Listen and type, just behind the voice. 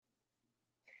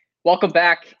Welcome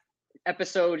back.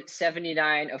 Episode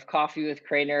 79 of Coffee with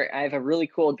Craner. I have a really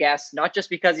cool guest, not just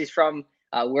because he's from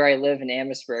where I live in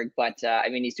Amherstburg, but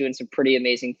he's doing some pretty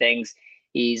amazing things.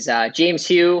 He's James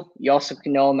Heugh. You also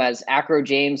can know him as Acro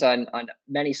James on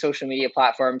many social media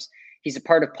platforms. He's a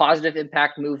part of Positive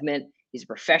Impact Movement. He's a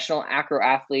professional acro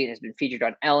athlete, has been featured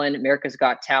on Ellen, America's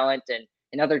Got Talent,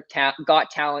 and other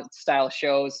Got Talent style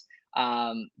shows.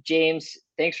 James,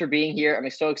 thanks for being here. I'm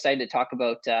so excited to talk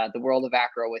about the world of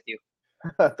acro with you.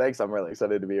 Thanks. I'm really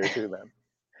excited to be here too,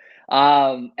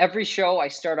 man. Every show I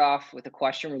start off with a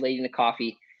question relating to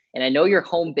coffee, and I know your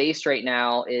home base right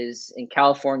now is in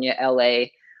California, LA,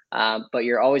 but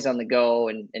you're always on the go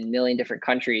in a million different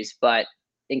countries. But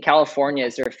in California,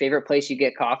 is there a favorite place you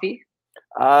get coffee?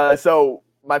 So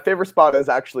my favorite spot is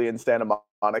actually in Santa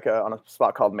Monica on a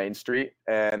spot called Main Street,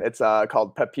 and it's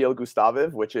called Pepil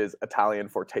Gustaviv, which is Italian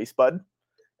for taste bud.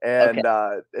 Okay.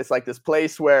 And it's like this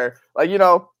place where,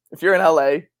 if you're in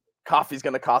LA, coffee's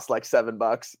gonna cost like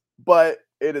 $7, but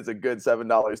it is a good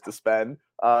 $7 to spend.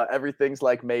 Everything's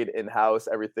like made in house.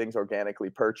 Everything's organically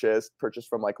purchased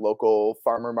from like local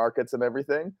farmer markets and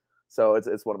everything. So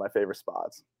it's one of my favorite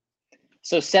spots.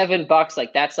 So $7,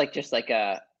 like that's like just like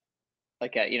a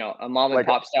mom and Like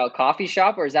pop style coffee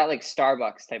shop, or is that like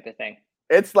Starbucks type of thing?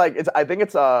 it's I think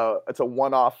it's a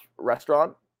one-off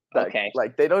restaurant that Okay.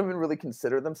 like they don't even really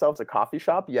consider themselves a coffee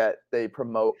shop, yet they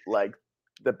promote like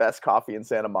the best coffee in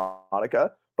Santa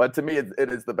Monica. But to me, it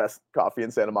is the best coffee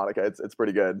in Santa Monica. It's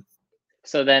pretty good.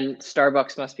 So then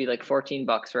Starbucks must be like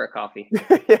 $14 for a coffee.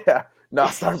 Yeah, no,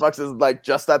 Starbucks is like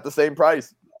just at the same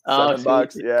price, Oh, seven so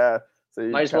bucks. Yeah, so you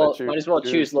might as kind of well might as well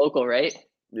choose choose. local, right?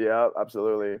 Yeah,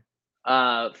 absolutely.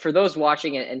 For those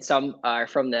watching, and some are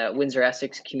from the Windsor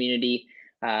Essex community,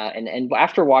 and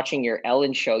after watching your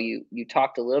Ellen show, you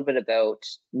talked a little bit about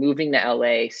moving to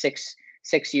LA six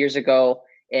years ago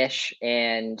ish,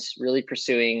 and really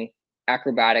pursuing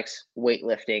acrobatics,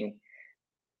 weightlifting.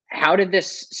 How did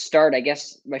this start? I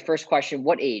guess my first question: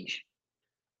 what age?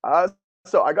 Uh,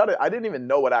 so I got it. I didn't even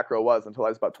know what acro was until I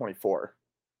was about 24.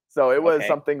 So it was Okay,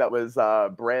 something that was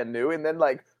brand new. And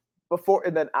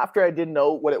then after I didn't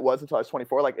know what it was until I was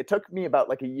 24, like it took me about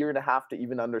like a year and a half to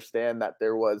even understand that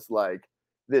there was like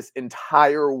this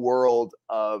entire world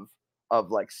of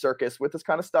like circus with this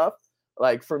kind of stuff.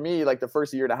 Like for me, like the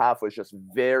first year and a half was just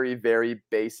very, very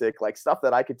basic, like stuff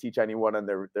that I could teach anyone on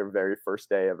their very first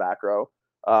day of acro.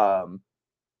 Um,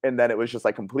 and then it was just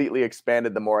like completely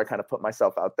expanded the more I kind of put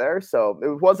myself out there. So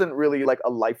it wasn't really like a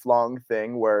lifelong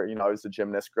thing where, I was a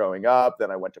gymnast growing up, then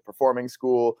I went to performing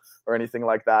school or anything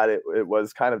like that. It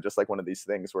was kind of just like one of these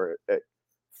things where it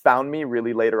found me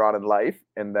really later on in life,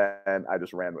 and then I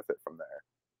just ran with it from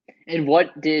there. and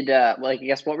what did I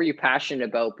guess what were you passionate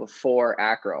about before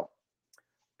acro?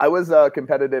 I was a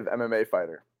competitive MMA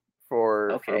fighter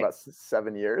for Okay, about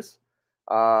 7 years.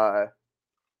 Uh,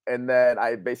 and then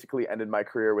I basically ended my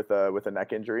career with a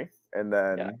neck injury, and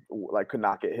yeah, then like could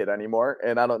not get hit anymore.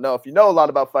 And I don't know if you know a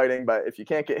lot about fighting, but if you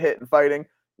can't get hit in fighting,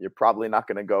 you're probably not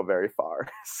going to go very far.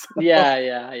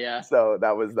 yeah. So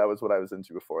that was what I was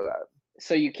into before that.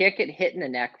 So you can't get hit in the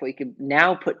neck, but you can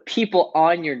now put people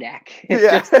on your neck.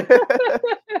 Yeah, Just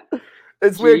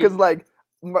it's weird gee, because like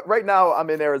right now I'm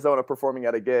in Arizona performing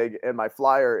at a gig, and my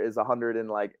flyer is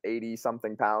 180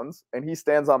 something pounds, and he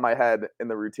stands on my head in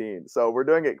the routine. So we're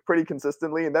doing it pretty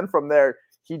consistently, and then from there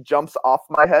he jumps off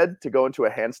my head to go into a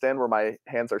handstand where my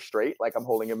hands are straight, like I'm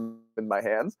holding him in my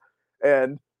hands,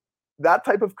 and that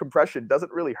type of compression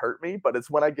doesn't really hurt me, but it's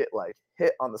when I get like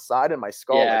hit on the side and my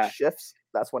skull like yeah, shifts,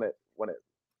 that's when it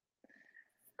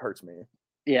hurts me.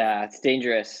 yeah, it's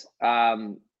dangerous.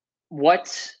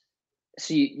 What?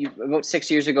 So you about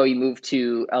 6 years ago you moved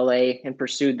to LA and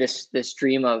pursued this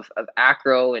dream of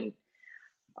acro and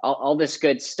all this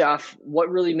good stuff. What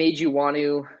really made you want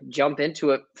to jump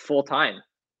into it full time?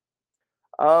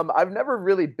 I've never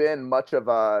really been much of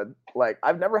a like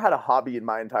I've never had a hobby in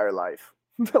my entire life.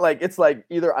 Like it's like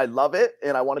either I love it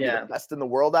and I want to be the Yeah, best in the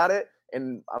world at it,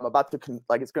 and I'm about to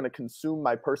like it's going to consume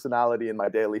my personality and my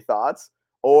daily thoughts,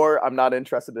 or I'm not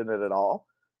interested in it at all.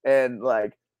 And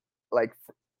like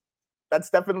that's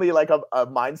definitely like a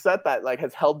mindset that like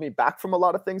has held me back from a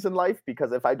lot of things in life,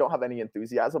 because if I don't have any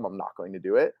enthusiasm, I'm not going to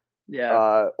do it.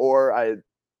 yeah. Or I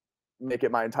make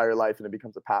it my entire life and it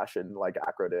becomes a passion like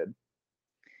acro did.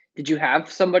 Did you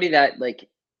have somebody that like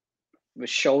was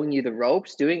showing you the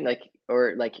ropes doing like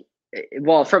or like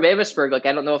well from Amherstburg, like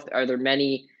I don't know if are there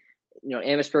many,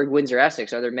 Amherstburg, Windsor,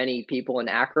 Essex, are there many people in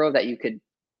acro that you could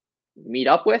meet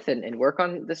up with and work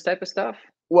on this type of stuff?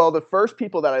 Well, the first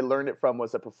people that I learned it from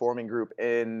was a performing group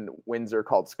in Windsor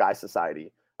called Sky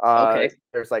Society. Okay.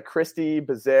 There's like Christy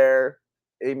Bazaire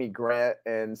Amy Grant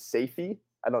and Safi.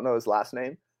 I don't know his last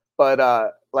name,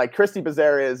 but like Christy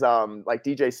Bazare is like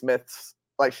DJ Smith's,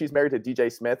 like she's married to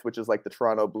DJ Smith, which is like the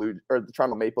Toronto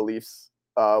Maple Leafs,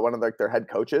 one of like their head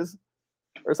coaches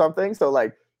or something. So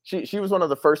like she was one of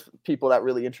the first people that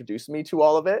really introduced me to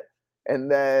all of it.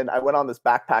 And then I went on this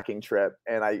backpacking trip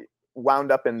and I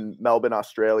wound up in Melbourne,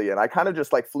 Australia. And I kind of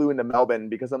just like flew into Melbourne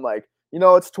because I'm like,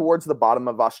 it's towards the bottom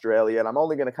of Australia and I'm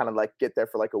only going to kind of like get there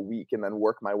for like a week and then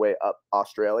work my way up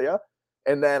Australia.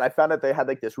 And then I found out they had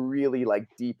like this really like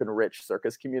deep and rich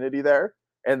circus community there.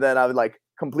 And then I like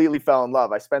completely fell in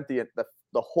love. I spent the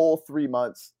whole 3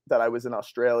 months that I was in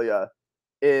Australia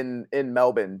in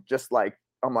Melbourne, just like,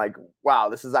 I'm like, wow,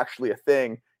 this is actually a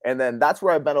thing. And then that's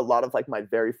where I met a lot of like my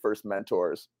very first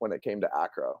mentors when it came to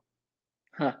acro.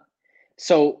 Huh.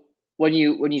 So when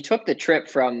you took the trip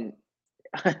from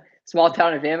small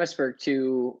town of Amherstburg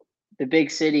to the big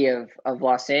city of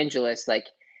Los Angeles, like,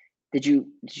 did you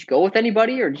go with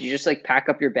anybody, or did you just like pack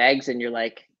up your bags and you're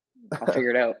like, I'll figure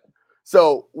it out?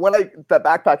 So when that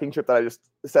backpacking trip that I just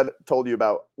told you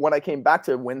about, when I came back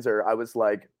to Windsor, I was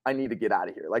like, I need to get out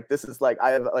of here. Like, this is like,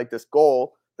 I have like this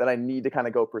goal that I need to kind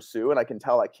of go pursue, and I can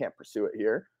tell I can't pursue it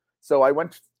here. So I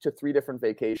went to 3 different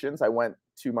vacations. I went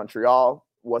to Montreal,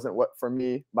 wasn't what for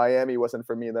me. Miami wasn't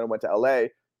for me. And then I went to LA,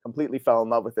 completely fell in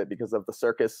love with it because of the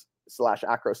circus /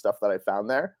 acro stuff that I found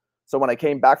there. So when I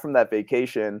came back from that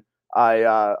vacation,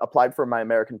 I applied for my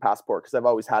American passport because I've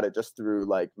always had it just through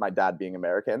like my dad being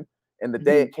American. And the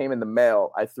day it came in the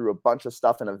mail, I threw a bunch of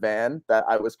stuff in a van that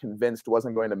I was convinced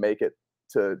wasn't going to make it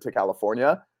to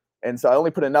California. And so I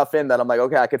only put enough in that I'm like,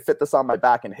 okay, I could fit this on my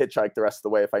back and hitchhike the rest of the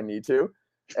way if I need to.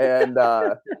 And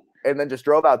and then just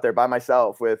drove out there by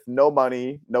myself with no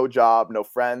money, no job, no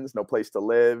friends, no place to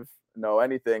live, no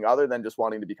anything other than just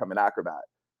wanting to become an acrobat.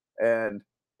 And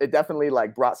it definitely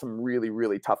like brought some really,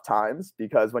 really tough times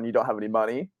because when you don't have any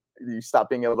money, you stop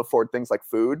being able to afford things like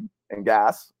food and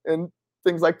gas and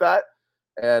things like that.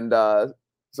 And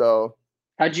so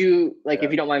how'd you like, yeah.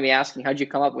 if you don't mind me asking, how'd you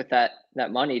come up with that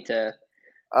money to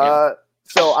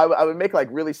so I would make like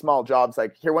really small jobs.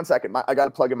 Like, here, 1 second, I got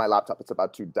to plug in my laptop. It's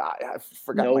about to die. I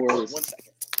forgot. No my worries. 1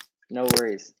 second. No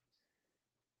worries.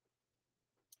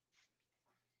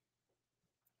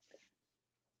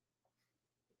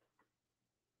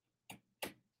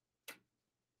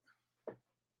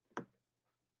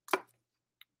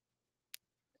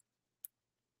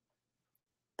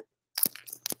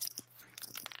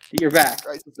 You're back.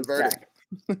 Crisis averted.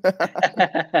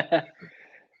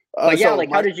 But yeah, like,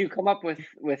 how did you come up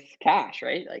with cash,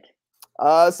 right? Like,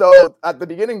 so at the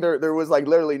beginning there was like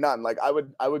literally none. Like I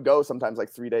would go sometimes like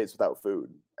 3 days without food,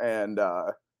 and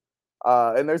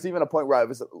there's even a point where I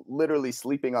was literally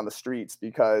sleeping on the streets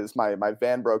because my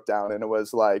van broke down, and it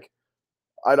was like,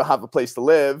 I don't have a place to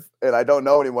live and I don't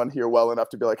know anyone here well enough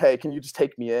to be like, hey, can you just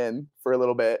take me in for a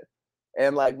little bit?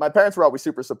 And like, my parents were always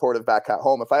super supportive back at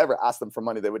home. If I ever asked them for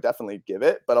money, they would definitely give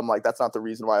it. But I'm like, that's not the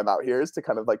reason why I'm out here, is to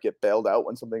kind of like get bailed out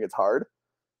when something gets hard.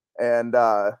 And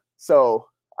so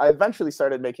I eventually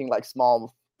started making like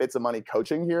small bits of money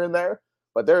coaching here and there.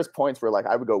 But there's points where like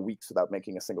I would go weeks without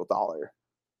making a single dollar.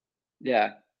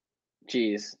 Yeah.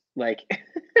 Jeez. Like,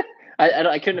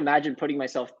 I couldn't imagine putting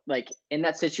myself like in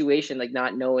that situation, like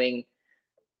not knowing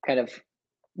kind of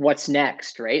what's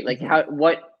next, right? Like, how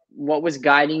what was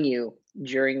guiding you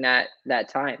during that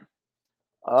time?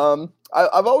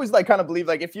 I've always like kind of believed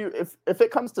like if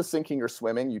it comes to sinking or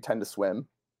swimming, you tend to swim.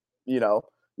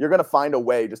 You're gonna find a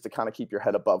way just to kind of keep your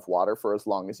head above water for as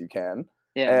long as you can.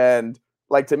 Yeah. And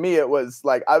like, to me, it was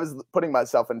like I was putting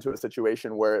myself into a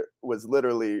situation where it was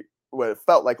literally where it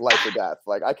felt like life or death.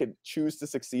 Like, I could choose to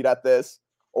succeed at this,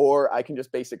 or I can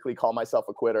just basically call myself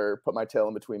a quitter, put my tail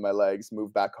in between my legs,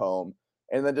 move back home,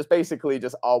 and then just basically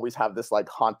just always have this like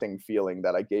haunting feeling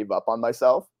that I gave up on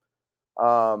myself.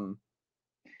 So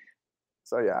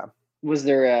yeah. Was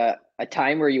there a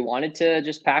time where you wanted to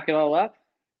just pack it all up?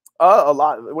 A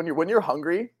lot. When you're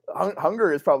hungry,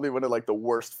 hunger is probably one of like the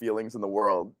worst feelings in the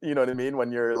world. You know what I mean?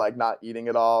 When you're like not eating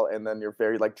at all, and then you're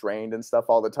very like drained and stuff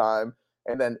all the time,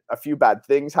 and then a few bad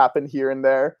things happen here and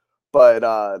there.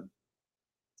 But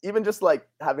even just like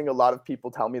having a lot of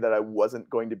people tell me that I wasn't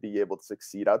going to be able to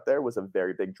succeed out there was a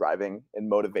very big driving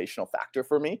and motivational factor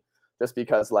for me. Just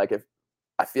because like, if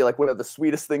I feel like one of the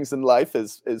sweetest things in life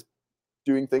is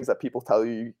doing things that people tell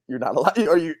you you're not allowed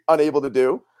or you're unable to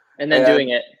do, and then doing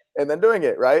it. And then doing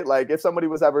it, right? Like, if somebody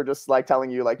was ever just like telling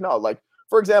you like, no, like,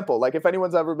 for example, like if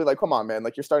anyone's ever been like, come on, man,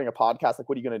 like you're starting a podcast, like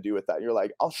what are you going to do with that? You're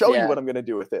like, I'll show you what I'm going to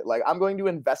do with it. Like, I'm going to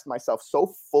invest myself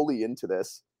so fully into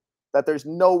this that there's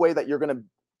no way that you're going to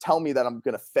tell me that I'm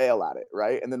going to fail at it,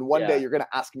 right? And then one day you're going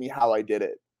to ask me how I did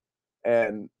it.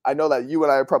 And I know that you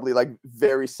and I are probably like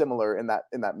very similar in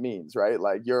that means, right?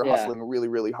 Like you're Yeah. hustling really,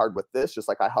 really hard with this, just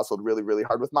like I hustled really, really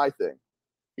hard with my thing.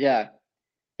 Yeah.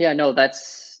 Yeah, no,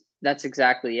 that's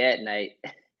exactly it. And I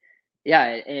yeah,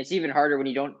 and it's even harder when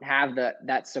you don't have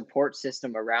that support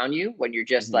system around you when you're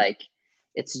just Mhm. like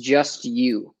it's just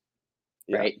you,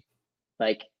 Yeah. right?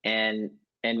 Like and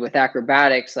with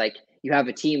acrobatics, like you have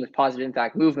a team with positive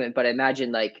impact movement, but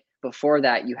imagine like before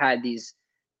that you had these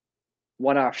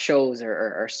one-off shows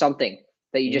or something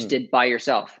that you just Mhm. did by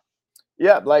yourself.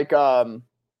 Yeah, like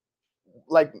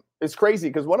it's crazy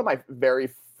because one of my very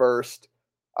first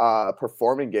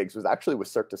performing gigs was actually with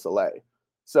Cirque du Soleil.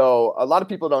 So a lot of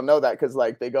people don't know that because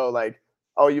like they go like,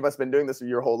 "Oh, you must have been doing this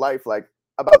your whole life." Like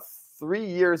about 3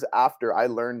 years after I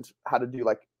learned how to do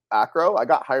like acro, I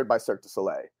got hired by Cirque du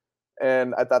Soleil,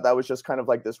 and I thought that was just kind of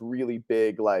like this really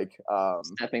big like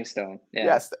Stepping stone. Yeah.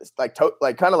 yes, like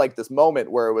like kind of like this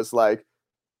moment where it was like,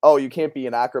 "Oh, you can't be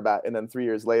an acrobat," and then 3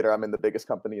 years later, I'm in the biggest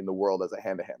company in the world as a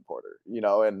hand-to-hand porter,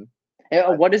 and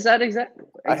What is that a hand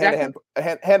to hand exactly?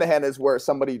 hand to hand is where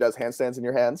somebody does handstands in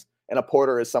your hands, and a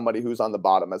porter is somebody who's on the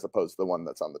bottom as opposed to the one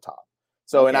that's on the top.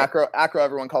 So in Okay. acro,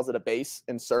 everyone calls it a base.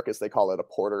 In circus, they call it a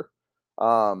porter.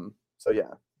 So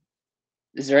yeah,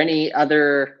 Is there any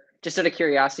other, just out of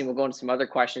curiosity, we'll go into some other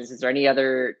questions. Is there any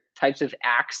other types of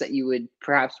acts that you would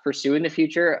perhaps pursue in the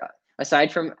future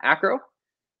aside from acro?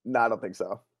 no, I don't think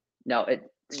so. No,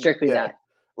 it strictly Yeah, that.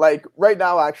 like right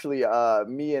now, actually,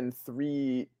 me and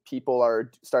 3 people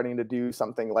are starting to do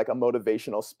something like a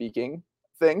motivational speaking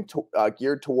thing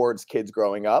geared towards kids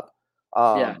growing up.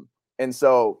 Yeah. And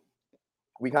so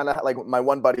we kind of like my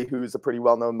one buddy who's a pretty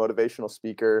well-known motivational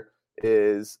speaker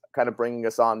is kind of bringing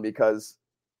us on because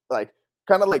like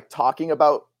kind of like talking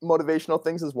about motivational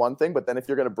things is one thing, but then if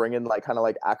you're going to bring in like kind of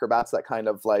like acrobats that kind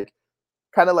of like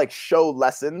show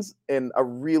lessons in a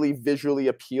really visually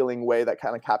appealing way that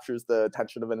kind of captures the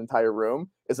attention of an entire room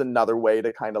is another way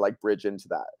to kind of like bridge into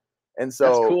that. And That's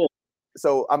so cool.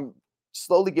 I'm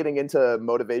slowly getting into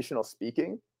motivational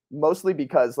speaking, mostly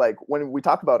because like when we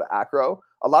talk about acro,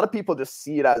 a lot of people just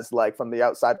see it as like from the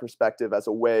outside perspective as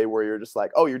a way where you're just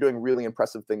like, oh, you're doing really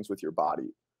impressive things with your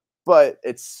body. But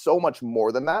it's so much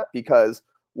more than that because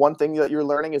one thing that you're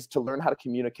learning is to learn how to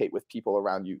communicate with people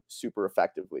around you super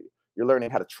effectively. You're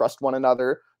learning how to trust one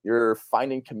another. You're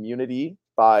finding community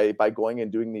by going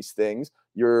and doing these things.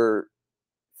 You're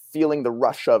feeling the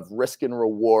rush of risk and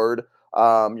reward.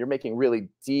 You're making really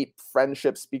deep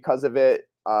friendships because of it.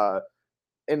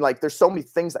 And like, there's so many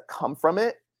things that come from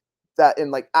it that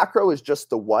in like acro is just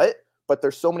the what, but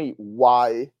there's so many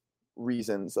why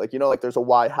reasons. Like, like there's a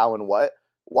why, how, and what.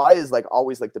 Why is like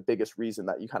always like the biggest reason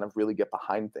that you kind of really get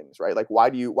behind things, right? Like, why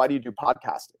do you do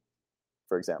podcasting,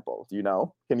 for example? Do you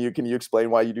know? Can you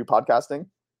explain why you do podcasting?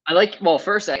 I like, well,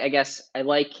 first, I guess I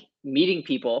like meeting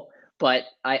people, but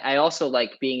I also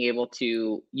like being able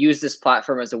to use this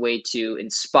platform as a way to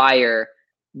inspire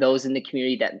those in the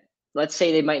community that, let's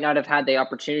say, they might not have had the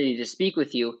opportunity to speak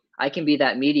with you. I can be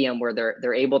that medium where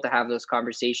they're able to have those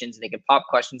conversations and they can pop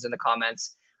questions in the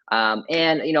comments.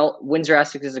 And Windsor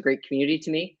Essex is a great community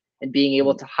to me, and being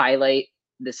able Mhm. to highlight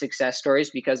the success stories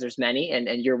because there's many, and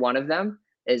you're one of them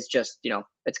is just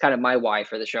it's kind of my why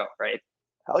for the show, right?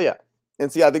 Hell yeah.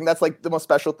 And see, I think that's like the most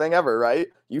special thing ever, right?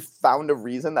 You found a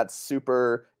reason that's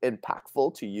super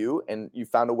impactful to you, and you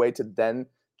found a way to then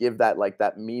give that like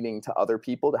that meaning to other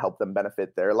people to help them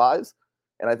benefit their lives.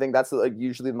 And I think that's like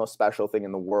usually the most special thing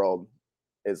in the world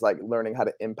is like learning how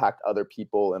to impact other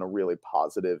people in a really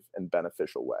positive and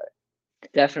beneficial way.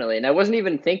 Definitely. And I wasn't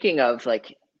even thinking of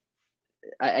like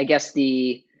I guess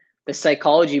the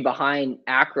psychology behind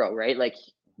acro, right? Like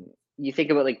Mhm. you think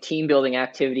about like team building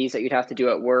activities that you'd have to do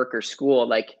at work or school,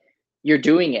 like you're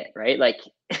doing it, right? Like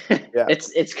Yeah.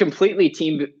 it's completely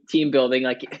team building.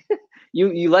 Like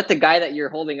you let the guy that you're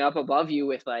holding up above you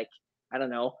with like, I don't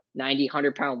know, 90,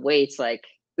 100 pound weights, like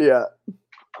Yeah.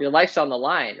 your life's on the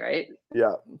line, right?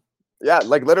 Yeah. Yeah.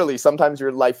 Like literally, sometimes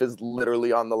your life is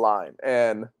literally on the line.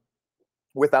 And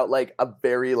without like a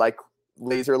very like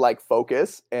laser like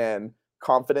focus and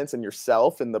confidence in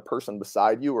yourself and the person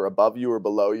beside you or above you or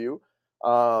below you,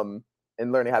 um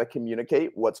and learning how to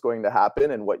communicate what's going to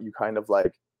happen and what you kind of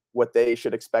like what they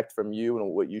should expect from you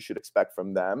and what you should expect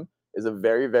from them is a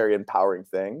very very empowering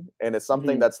thing, and it's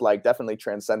something Mhm. that's like definitely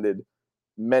transcended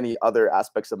many other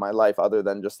aspects of my life other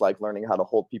than just like learning how to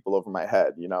hold people over my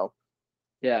head.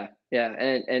 Yeah, yeah,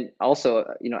 and also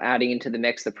adding into the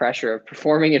mix the pressure of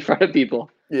performing in front of people.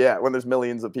 Yeah, when there's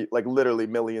millions of people, like literally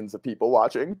millions of people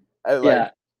watching, and like Yeah.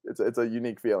 it's a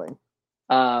unique feeling.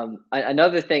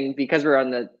 Another thing, because we're on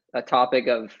the a topic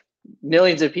of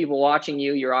millions of people watching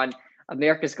you, you're on.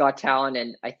 America's Got Talent,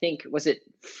 and I think was it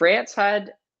France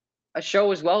had a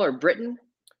show as well, or Britain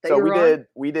that So you were on?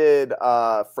 we did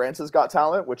France's Got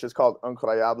Talent, which is called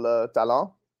Incroyable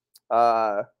Talent.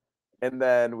 Uh, and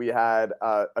then we had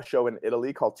a show in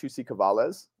Italy called Tusi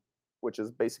Cavales, which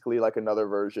is basically like another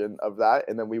version of that.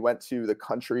 And then we went to the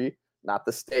country, not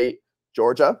the state,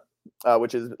 Georgia,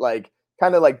 which is like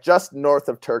kind of like just north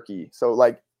of Turkey. So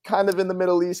like kind of in the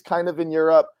Middle East, kind of in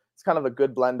Europe. It's kind of a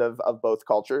good blend of both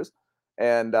cultures.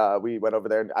 And we went over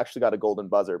there and actually got a golden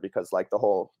buzzer because like the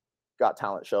whole Got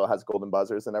Talent show has golden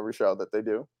buzzers in every show that they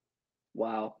do.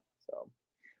 Wow. So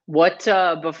What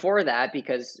before that?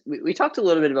 Because we talked a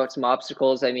little bit about some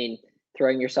obstacles. I mean,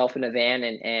 throwing yourself in a van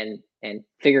and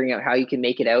figuring out how you can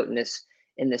make it out in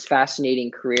this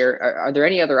fascinating career. Are there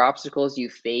any other obstacles you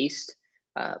faced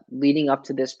leading up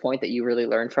to this point that you really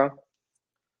learned from?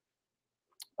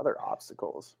 other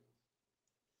obstacles.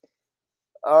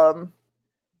 Um,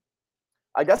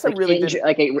 I guess I Like really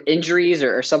didn't. injuries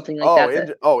or something like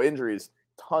that. Injuries,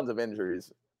 tons of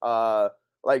injuries.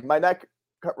 Like my neck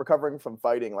recovering from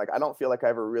fighting. Like I don't feel like I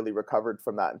ever really recovered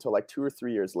from that until like 2 or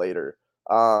 3 years later.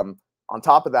 On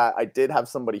top of that, I did have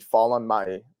somebody fall on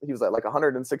my. He was like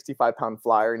 165-pound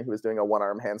flyer, and he was doing a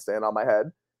one-arm handstand on my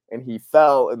head, and he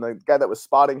fell. And the guy that was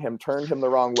spotting him turned him the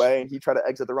wrong way, and he tried to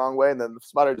exit the wrong way, and then the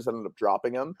spotter just ended up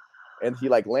dropping him, and he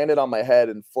like landed on my head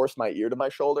and forced my ear to my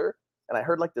shoulder, and I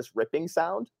heard like this ripping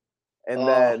sound. And Oh,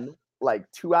 then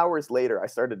like 2 hours later, I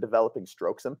started developing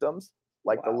stroke symptoms.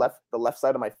 Like wow. the left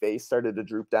side of my face started to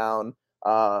droop down.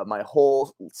 My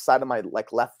whole side of my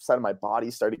like left side of my body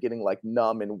started getting like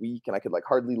numb and weak, and I could like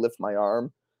hardly lift my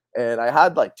arm. And I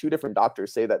had like two different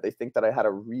doctors say that they think that I had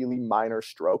a really minor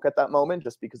stroke at that moment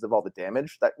just because of all the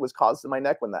damage that was caused to my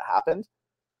neck when that happened.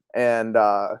 And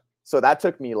so that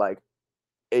took me like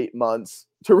 8 months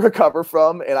to recover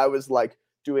from, and I was like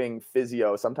doing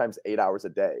physio sometimes 8 hours a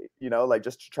day, like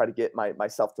just to try to get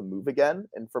myself to move again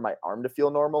and for my arm to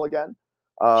feel normal again.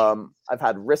 I've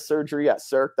had wrist surgery at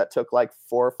Cirque that took like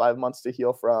 4 or 5 months to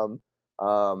heal from.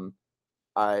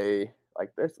 I like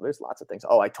there's lots of things.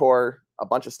 Oh, I tore a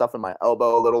bunch of stuff in my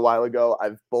elbow a little while ago.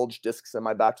 I've bulged discs in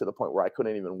my back to the point where I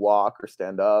couldn't even walk or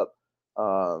stand up.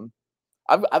 um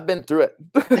I've been through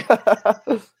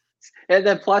it. And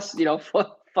then plus,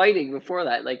 fighting before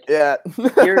that, like Yeah.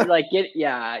 you're like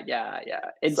yeah.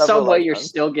 In Several some way, you're lifetimes.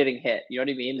 still getting hit. You know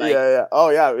what I mean? Like, Yeah. Oh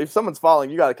yeah. If someone's falling,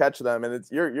 you got to catch them, and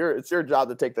it's your job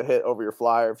to take the hit over your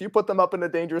flyer. If you put them up in a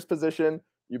dangerous position,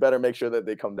 you better make sure that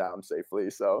they come down safely.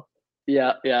 So,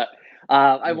 yeah.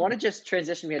 I want mm. to just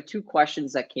transition. We had two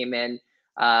questions that came in.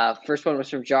 First one was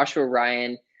from Joshua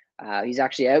Ryan. He's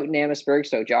actually out in Amherstburg.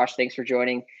 So, Josh, thanks for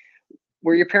joining.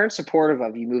 Were your parents supportive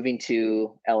of you moving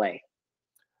to LA?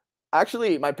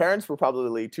 Actually, my parents were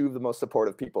probably two of the most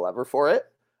supportive people ever for it.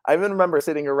 I even remember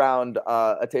sitting around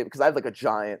a table because I have like a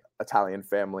giant Italian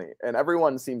family, and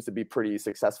everyone seems to be pretty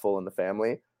successful in the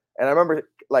family. And I remember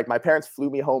like my parents flew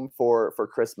me home for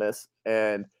Christmas,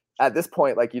 and at this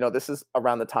point, like this is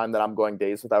around the time that I'm going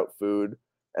days without food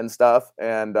and stuff.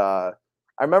 And I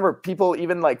remember people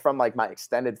even like from like my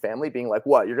extended family being like,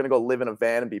 "What? You're gonna go live in a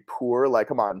van and be poor? Like,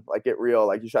 come on, like get real.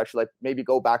 Like you should actually like maybe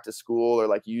go back to school or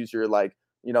like use your like."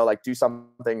 Like do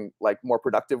something like more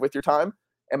productive with your time.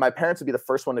 And my parents would be the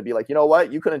first one to be like, you know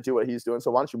what, you couldn't do what he's doing,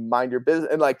 so why don't you mind your business?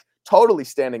 And like totally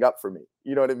standing up for me.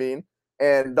 You know what I mean?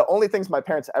 And the only things my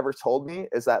parents ever told me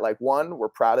is that like one, we're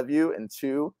proud of you, and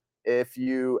two, if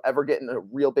you ever get in a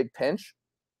real big pinch,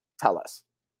 tell us.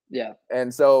 Yeah,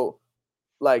 And so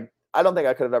like I don't think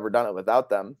I could have ever done it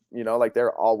without them. Like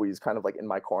they're always kind of like in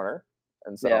my corner.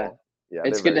 And yeah. so yeah,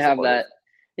 It's they're good very to have supportive. that.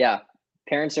 Yeah,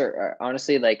 parents are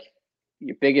honestly like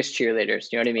your biggest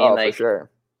cheerleaders. You know what I mean? Oh, for Like, sure.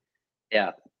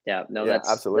 yeah. No, Yeah,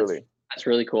 absolutely. that's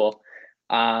really cool.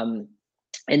 Um,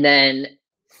 and then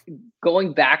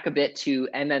going back a bit to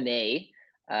MMA,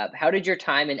 how did your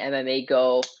time in MMA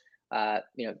go?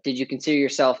 Did you consider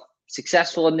yourself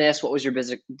successful in this? What was your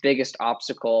biggest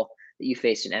obstacle that you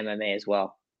faced in MMA as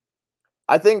well?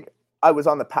 I think I was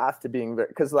on the path to being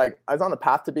because like I was on the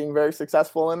path to being very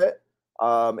successful in it.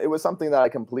 It was something that I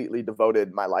completely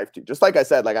devoted my life to. Just like I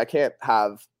said, like I can't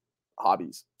have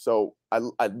hobbies. So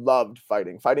I loved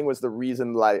fighting. Fighting was the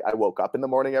reason like I woke up in the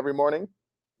morning every morning.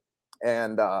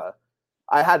 And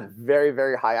I had very,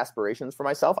 very high aspirations for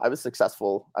myself. I was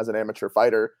successful as an amateur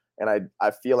fighter, and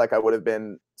I feel like I would have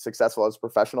been successful as a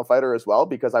professional fighter as well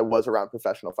because I was around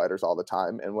professional fighters all the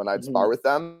time. And when I'd spar Mhm. with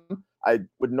them, I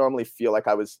would normally feel like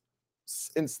I was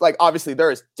like obviously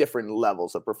there is different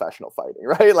levels of professional fighting,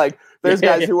 right? Like there's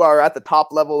guys Yeah, who are at the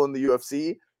top level in the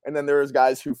UFC, and then there's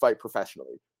guys who fight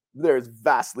professionally. there's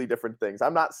vastly different things.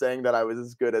 I'm not saying that I was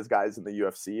as good as guys in the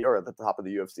UFC or at the top of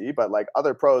the UFC, but like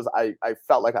other pros, I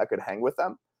felt like I could hang with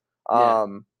them. Yeah.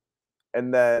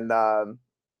 And then,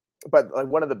 but like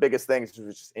one of the biggest things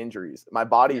was just injuries. My Yeah.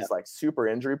 body's like super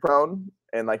injury prone,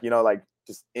 and like, you know, like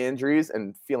just injuries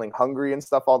and feeling hungry and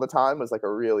stuff all the time was like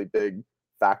a really big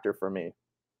factor for me.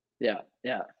 Yeah.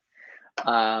 Yeah.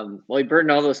 Well, you burn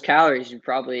all those calories, you're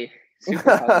probably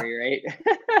super hungry, right?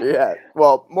 Yeah.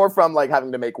 Well, more from like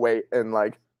having to make weight and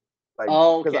like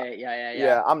Oh, because okay. Yeah. Yeah. Yeah.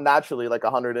 yeah, I'm naturally like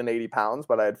 180 pounds,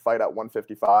 but I'd fight at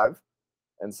 155.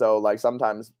 And so like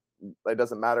sometimes it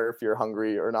doesn't matter if you're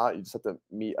hungry or not. You just have to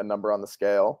meet a number on the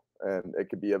scale, and it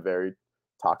could be a very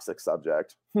toxic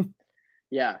subject.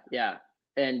 Yeah. Yeah.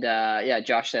 And yeah,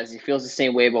 Josh says he feels the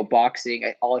same way about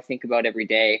boxing. All I think about every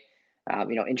day.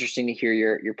 Interesting to hear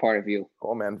your point of view.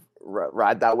 Oh man,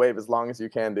 ride that wave as long as you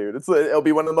can, dude. It'll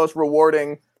be one of the most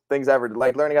rewarding things ever.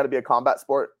 Like learning how to be a combat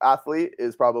sport athlete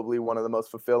is probably one of the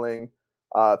most fulfilling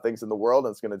things in the world,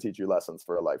 and it's going to teach you lessons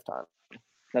for a lifetime.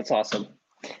 That's awesome.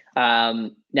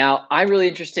 Now, I'm really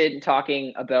interested in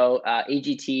talking about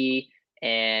AGT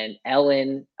and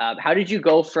Ellen. How did you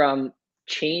go from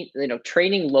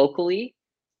training locally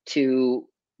to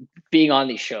being on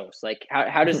these shows? Like,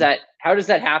 how does that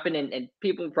happen? And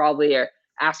people probably are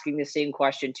asking the same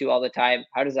question too all the time.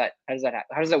 How does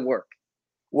that work?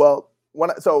 Well,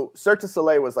 so Cirque du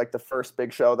Soleil was like the first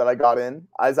big show that I got in.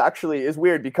 I was actually is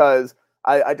weird because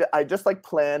I just like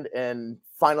planned and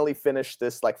finally finished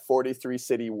this like 43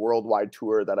 city worldwide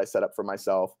tour that I set up for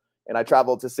myself, and I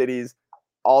traveled to cities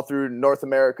all through North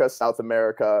America, South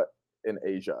America, and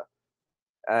Asia,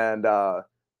 and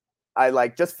I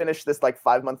like just finished this like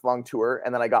 5 month long tour,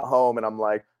 and then I got home and I'm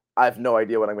like, I have no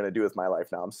idea what I'm gonna do with my life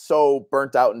now. I'm so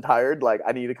burnt out and tired. Like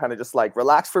I need to kind of just like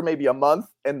relax for maybe a month,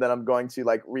 and then I'm going to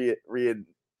like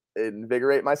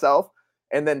reinvigorate myself.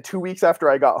 And then 2 weeks after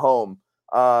I got home,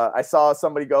 I saw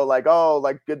somebody go like, "Oh,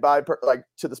 like goodbye," like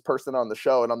to this person on the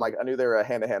show, and I'm like, I knew they were a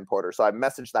hand-to-hand porter, so I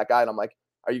messaged that guy, and I'm like,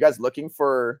 "Are you guys looking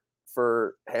for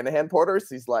hand-to-hand porters?"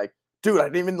 He's like, "Dude, I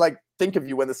didn't even like think of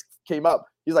you when this came up."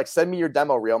 He's like, "Send me your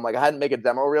demo reel." I'm like, I hadn't made a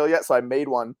demo reel yet, so I made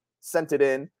one, sent it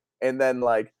in, and then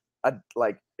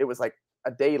it was like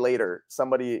a day later,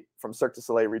 somebody from Cirque du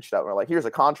Soleil reached out and were like, "Here's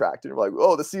a contract," and we're like,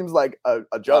 "Oh, this seems like a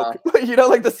joke," Wow.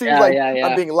 like this seems Yeah. like Yeah. I'm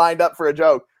Yeah. being lined up for a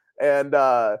joke, and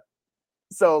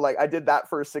so like I did that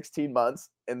for 16 months,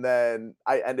 and then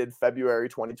I ended February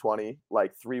 2020,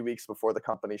 like 3 weeks before the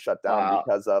company shut down Wow.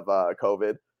 because of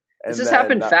COVID, This and has then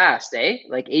happened fast, eh?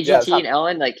 Like yeah, it's AGT and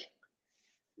Ellen, like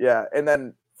yeah, and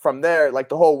then from there, like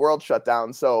the whole world shut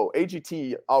down. So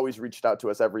AGT always reached out to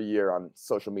us every year on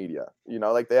social media. You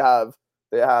know, like they have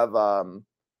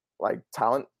like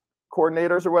talent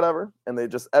coordinators or whatever, and they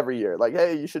just every year like,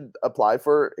 hey, you should apply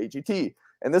for AGT.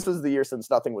 And this was the year since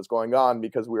nothing was going on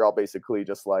because we were all basically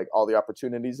just like all the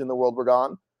opportunities in the world were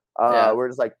gone. yeah. We're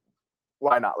just like,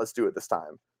 why not? Let's do it this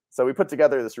time. So we put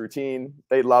together this routine.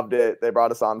 They loved it. They brought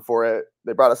us on for it.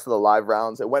 They brought us to the live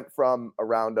rounds. It went from a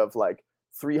round of like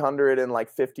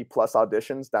 350 plus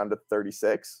auditions down to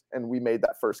 36, and we made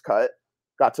that first cut.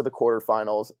 Got to the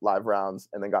quarterfinals, live rounds,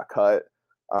 and then got cut.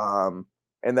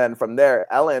 And then from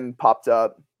there, Ellen popped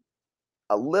up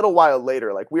a little while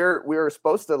later. Like we were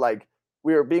supposed to like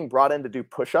we were being brought in to do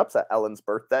push-ups at Ellen's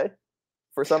birthday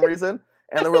for some reason,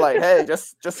 and then we're like, hey,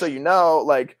 just so you know,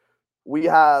 like we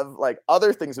have like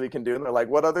other things we can do. And they're like,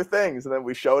 what other things? And then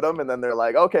we showed them, and then they're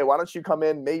like, okay, why don't you come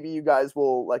in? Maybe you guys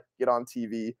will like get on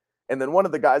TV. And then one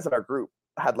of the guys in our group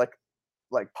had like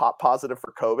pop positive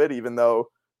for COVID, even though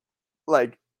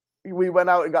like we went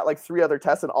out and got like 3 other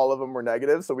tests and all of them were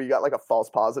negative. So we got like a false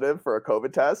positive for a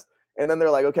COVID test. And then they're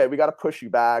like, okay, we got to push you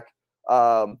back.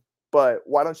 But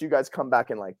why don't you guys come back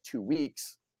in like 2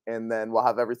 weeks, and then we'll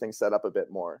have everything set up a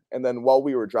bit more. And then while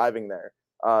we were driving there,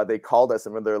 they called us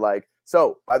and they're like,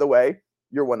 so by the way,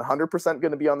 you're 100%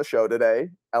 going to be on the show today.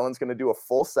 Ellen's going to do a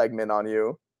full segment on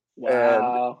you. And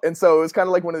Wow. and so it was kind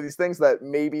of like one of these things that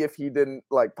maybe if he didn't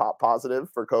like pop positive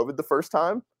for COVID the first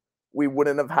time, we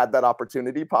wouldn't have had that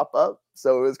opportunity pop up.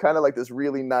 So it was kind of like this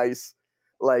really nice,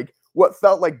 like what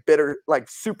felt like bitter, like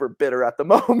super bitter at the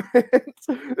moment.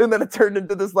 And then it turned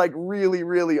into this like really,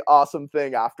 really awesome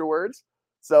thing afterwards.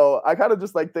 So I kind of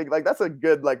just like think like that's a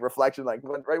good like reflection, like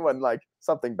when like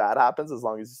something bad happens, as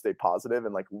long as you stay positive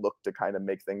and like look to kind of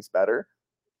make things better,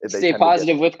 they Stay tend to get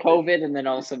positive with COVID and then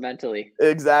also mentally.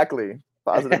 exactly.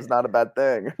 Positive is not a bad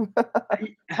thing.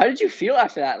 How did you feel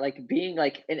after that? Like being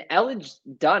like, and Ellen's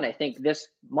done, I think, this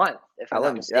month, if I'm not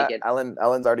Ellen, yeah, mistaken.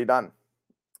 Ellen's already done.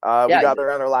 We Yeah. got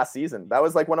her on our last season. That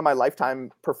was like one of my lifetime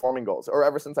performing goals, or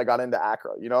ever since I got into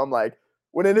acro. You know, I'm like,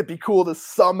 wouldn't it be cool to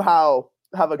somehow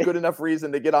have a good enough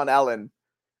reason to get on Ellen.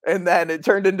 And then it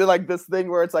turned into like this thing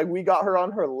where it's like we got her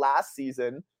on her last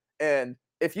season. And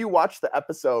if you watch the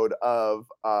episode of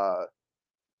our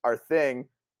thing,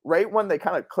 right when they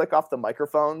kind of click off the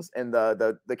microphones and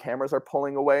the cameras are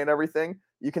pulling away and everything,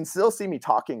 you can still see me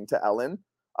talking to Ellen.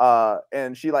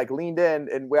 And she like leaned in,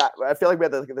 and I feel like we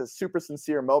had this super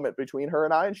sincere moment between her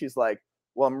and I. And she's like,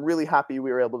 "Well, I'm really happy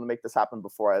we were able to make this happen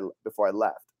before I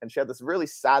left." And she had this really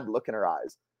sad look in her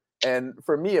eyes. And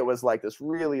for me, it was like this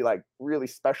really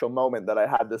special moment that I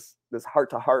had this heart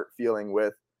to heart feeling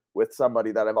with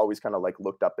somebody that I've always kind of like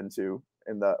looked up into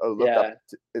in the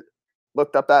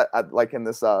looked up at like in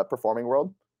this performing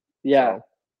world. Yeah. So.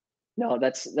 No,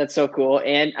 that's so cool.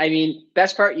 And I mean,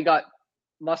 best part, you got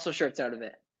muscle shirts out of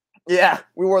it. Yeah,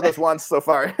 we wore those once so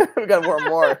far. We got to wear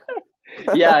more.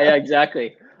 yeah,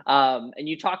 exactly. And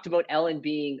you talked about Ellen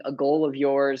being a goal of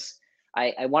yours.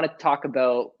 I want to talk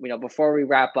about, before we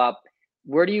wrap up,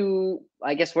 what are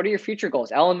your future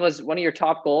goals? Ellen was one of your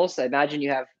top goals. I imagine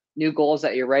you have new goals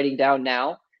that you're writing down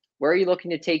now. Where are you looking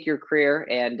to take your career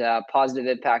and positive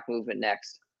impact movement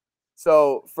next?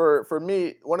 So for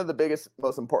me, one of the biggest,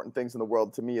 most important things in the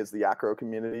world to me is the acro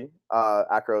community.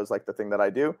 Acro is like the thing that I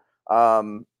do.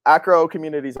 Acro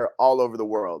communities are all over the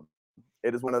world.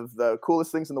 It is one of the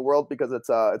coolest things in the world because it's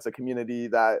a community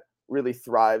that really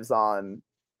thrives on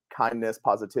kindness,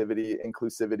 positivity,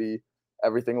 inclusivity,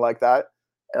 everything like that.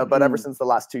 But ever since the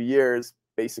last 2 years,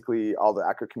 basically all the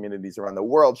acro communities around the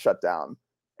world shut down.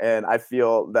 And I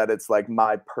feel that it's like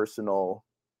my personal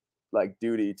like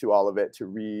duty to all of it to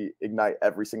reignite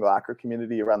every single acro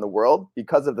community around the world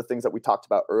because of the things that we talked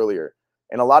about earlier.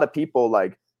 And a lot of people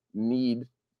like need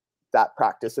that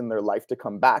practice in their life to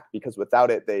come back, because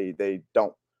without it, they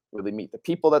don't really meet the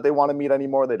people that they want to meet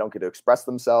anymore. They don't get to express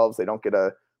themselves. They don't get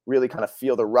to really kind of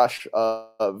feel the rush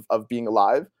of being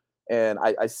alive. And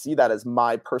I see that as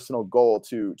my personal goal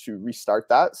to restart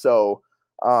that. So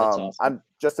awesome. I'm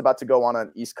just about to go on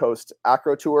an East Coast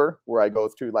acro tour where I go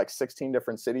through like 16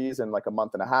 different cities in like a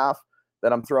month and a half.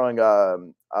 Then I'm throwing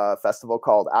a festival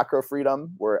called Acro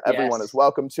Freedom where everyone is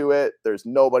welcome to it. There's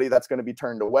nobody that's going to be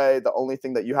turned away. The only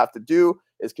thing that you have to do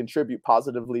is contribute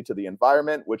positively to the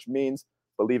environment, which means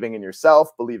believing in yourself,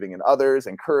 believing in others,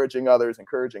 encouraging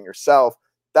yourself.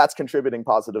 That's contributing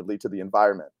positively to the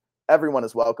environment. Everyone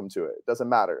is welcome to it. It doesn't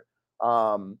matter.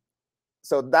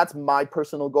 So that's my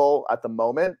personal goal at the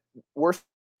moment. We're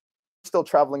still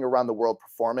traveling around the world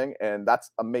performing, and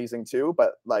that's amazing too.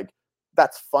 But like,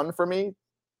 that's fun for me.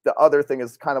 The other thing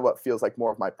is kind of what feels like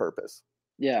more of my purpose.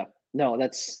 Yeah, no,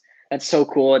 that's so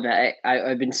cool. And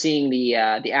I've been seeing the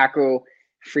Acro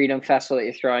Freedom Festival that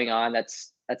you're throwing on.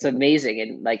 That's amazing.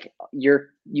 And like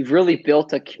you've really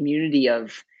built a community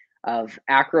of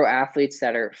acro athletes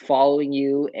that are following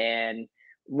you and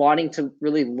wanting to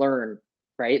really learn,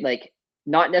 right? Like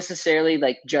not necessarily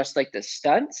like just like the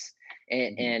stunts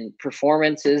and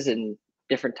performances and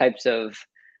different types of,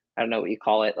 I don't know what you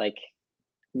call it, like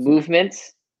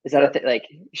movements. Is that a thing? Like,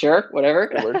 sure, whatever.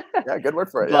 Good word. Yeah, good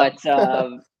word for it. But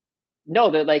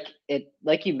no, they're like it,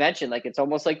 like you mentioned, like it's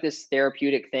almost like this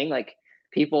therapeutic thing. Like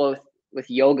people with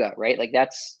yoga, right? Like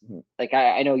that's like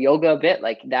I know yoga a bit.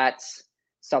 Like that's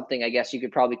something I guess you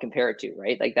could probably compare it to,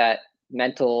 right? Like that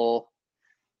mental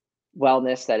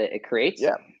wellness that it creates.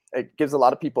 Yeah, it gives a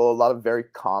lot of people a lot of very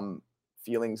calm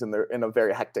feelings in a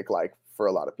very hectic life for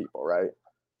a lot of people, right?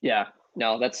 Yeah,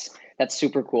 no, that's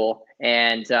super cool.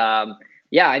 And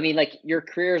yeah, I mean, like your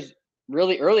career's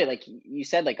really early. Like you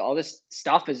said, like all this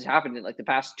stuff has happened in like the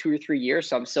past 2 or 3 years.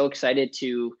 So I'm so excited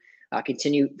to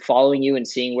continue following you and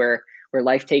seeing where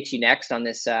life takes you next on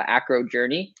this acro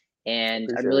journey. And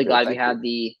I'm really glad we had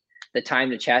the time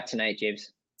to chat tonight,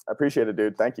 James. I appreciate it,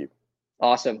 dude. Thank you.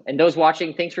 Awesome. And those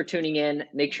watching, thanks for tuning in.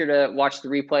 Make sure to watch the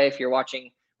replay if you're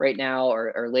watching right now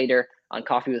or later on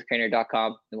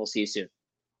coffeewithcrainer.com, and we'll see you soon.